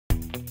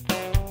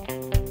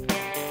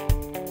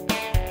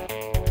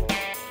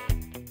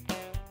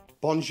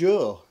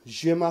Bonjour,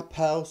 je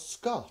m'appelle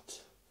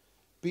Scott.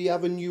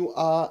 Bienvenue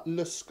à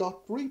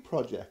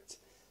TheScottReaProject.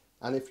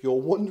 And if you're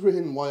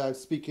wondering why I'm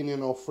speaking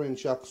in our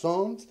French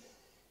accent,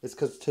 it's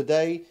because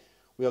today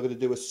we are going to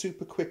do a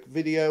super quick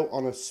video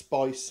on a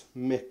spice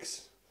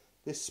mix.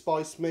 This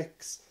spice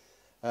mix,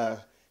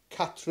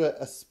 Quatre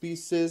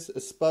Épices,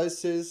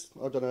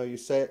 I don't know how you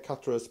say it,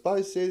 Quatre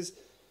Épices,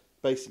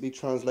 basically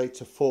translate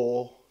to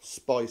 4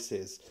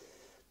 spices.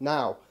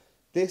 Now,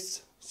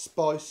 this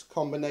spice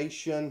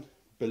combination,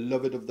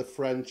 beloved of the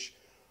French,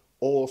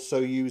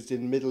 also used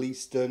in Middle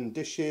Eastern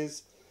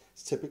dishes.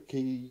 It's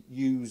typically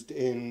used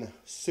in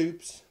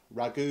soups,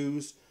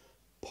 ragouts,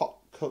 pot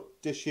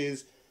cooked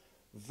dishes,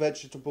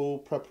 vegetable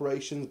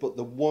preparations, but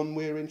the one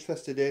we're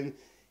interested in,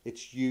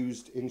 it's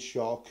used in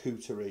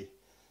charcuterie.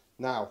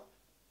 Now,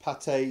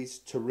 pâtés,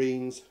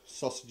 terrines,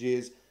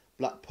 sausages,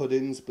 black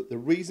puddings, but the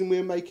reason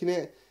we're making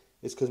it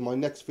is because my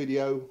next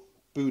video,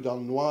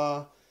 boudin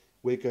noir,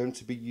 we're going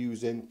to be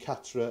using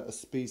Quatre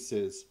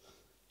Épices.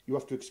 You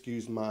have to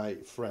excuse my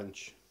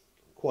French,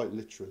 quite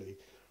literally.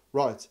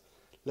 Right,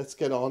 let's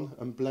get on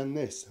and blend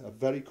this. A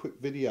very quick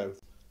video.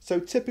 So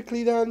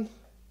typically then,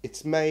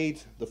 it's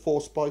made, the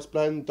 4 spice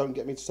blend, don't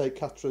get me to say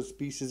Quatre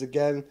Épices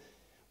again,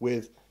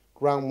 with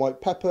ground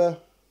white pepper,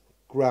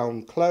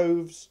 ground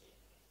cloves,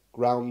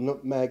 ground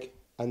nutmeg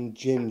and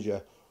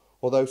ginger.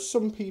 Although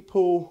some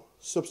people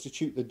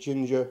substitute the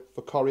ginger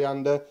for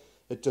coriander,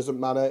 it doesn't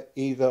matter,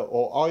 either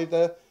or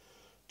either.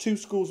 2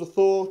 schools of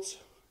thought,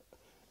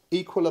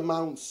 equal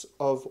amounts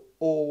of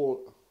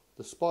all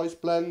the spice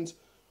blend,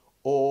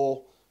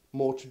 or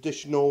more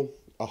traditional,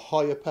 a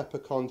higher pepper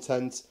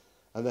content,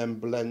 and then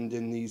blend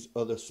in these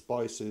other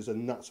spices,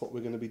 and that's what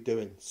we're going to be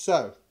doing.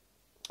 So,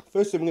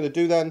 first thing we're going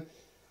to do then,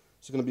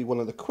 it's going to be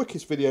one of the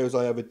quickest videos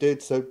I ever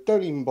did, so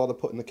don't even bother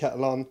putting the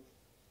kettle on. I'm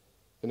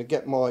going to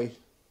get my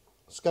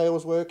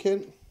scales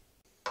working.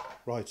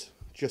 Right,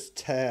 just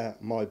tear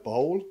my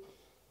bowl,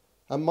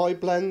 and my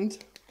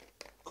blend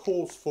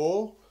calls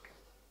for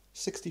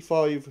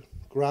 65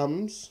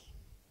 grams,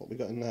 what we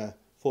got in there,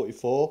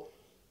 44,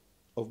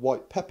 of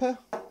white pepper.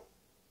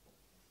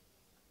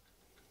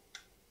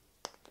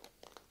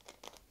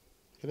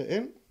 Get it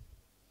in.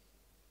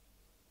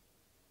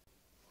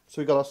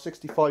 So we got our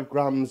 65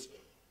 grams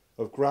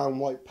of ground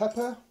white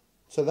pepper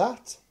to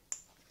that.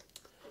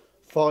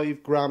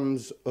 5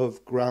 grams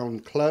of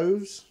ground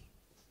cloves.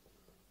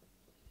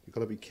 You've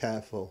got to be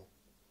careful.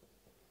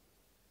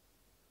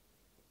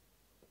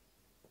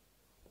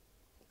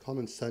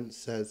 Common sense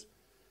says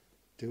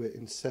do it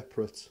in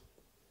separate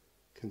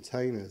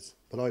containers,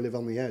 but I live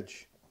on the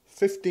edge.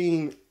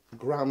 15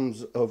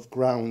 grams of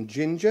ground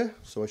ginger,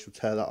 so I shall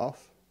tear that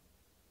off.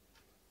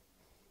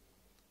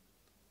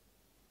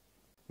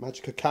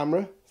 Magica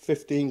camera,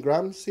 15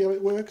 grams, see how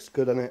it works?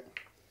 Good on it.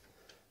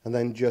 And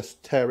then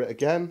just tear it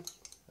again,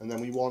 and then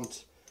we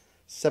want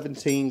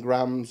 17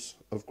 grams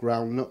of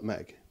ground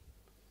nutmeg.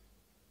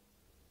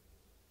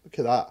 Look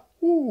at that.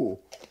 Ooh,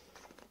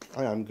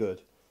 I am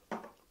good.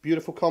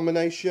 Beautiful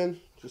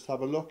combination. Just have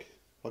a look.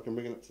 If I can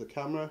bring it up to the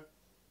camera.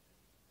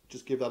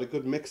 Just give that a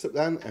good mix up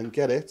then and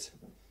get it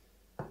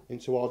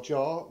into our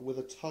jar with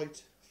a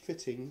tight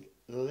fitting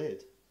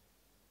lid.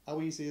 How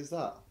easy is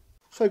that?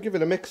 So give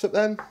it a mix up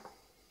then.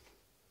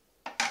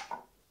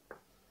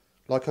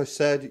 Like I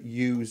said,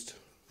 used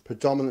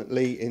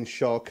predominantly in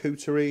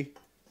charcuterie,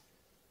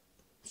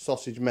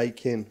 sausage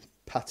making,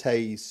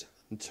 pâtés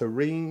and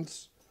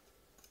terrines,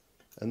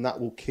 and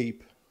that will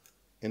keep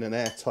in an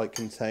airtight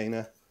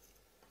container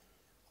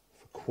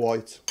for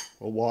quite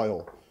a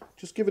while.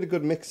 Just give it a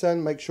good mix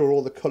then, make sure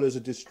all the colours are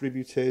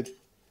distributed.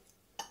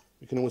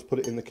 You can always put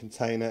it in the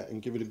container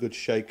and give it a good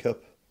shake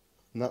up,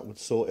 and that would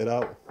sort it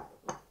out.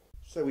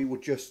 So we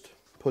would just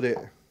put it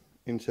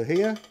into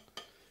here.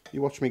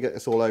 You watch me get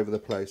this all over the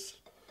place.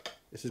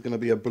 This is going to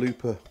be a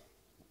blooper.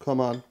 Come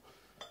on.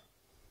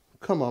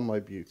 Come on, my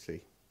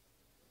beauty.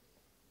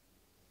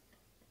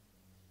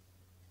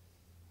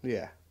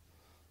 Yeah,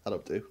 that'll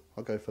do.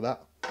 I'll go for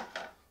that.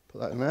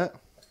 Put that in there.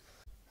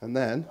 And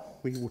then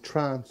we will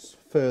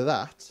transfer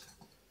that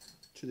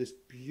to this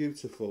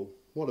beautiful,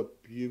 what a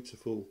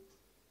beautiful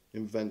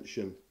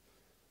invention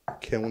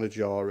kiln a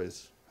jar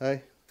is.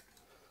 Hey?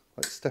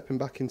 Like stepping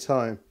back in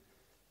time.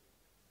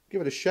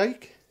 Give it a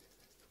shake.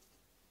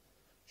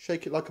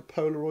 Shake it like a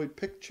Polaroid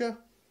picture.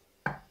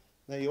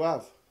 There you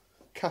have.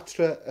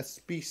 Quatre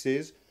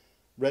Épices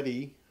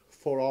ready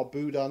for our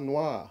boudin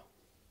noir.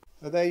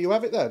 And there you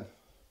have it then.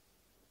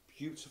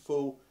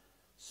 Beautiful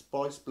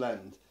spice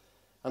blend.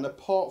 And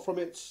apart from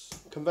its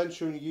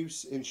conventional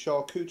use in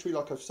charcuterie,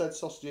 like I've said,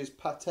 sausages,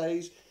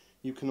 pâtés,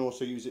 you can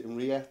also use it in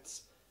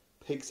rillettes,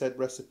 pig's head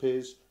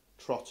recipes,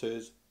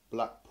 trotters,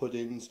 black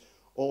puddings.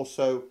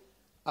 Also,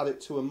 add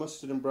it to a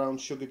mustard and brown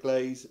sugar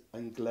glaze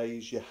and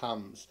glaze your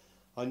hams.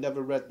 I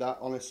never read that,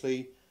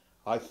 honestly.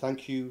 I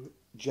thank you,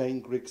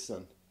 Jane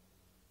Grigson.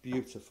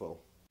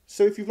 Beautiful.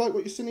 So if you've liked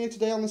what you've seen here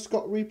today on the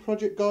Scott Ree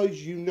Project,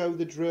 guys, you know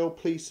the drill.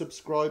 Please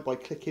subscribe by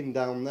clicking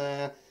down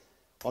there.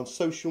 On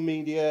social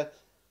media,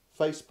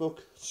 Facebook,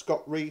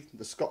 Scott Ree,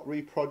 the Scott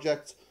Ree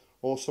Project,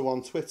 Also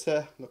on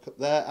Twitter, look up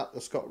there at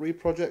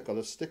TheScottReaProject. Got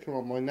a sticker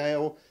on my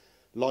nail.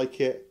 Like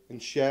it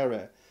and share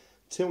it.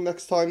 Till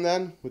next time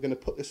then, we're going to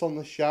put this on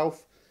the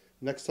shelf.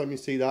 Next time you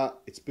see that,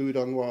 it's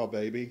boudin noir,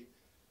 baby.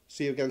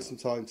 See you again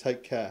sometime.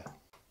 Take care.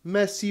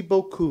 Merci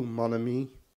beaucoup, mon ami.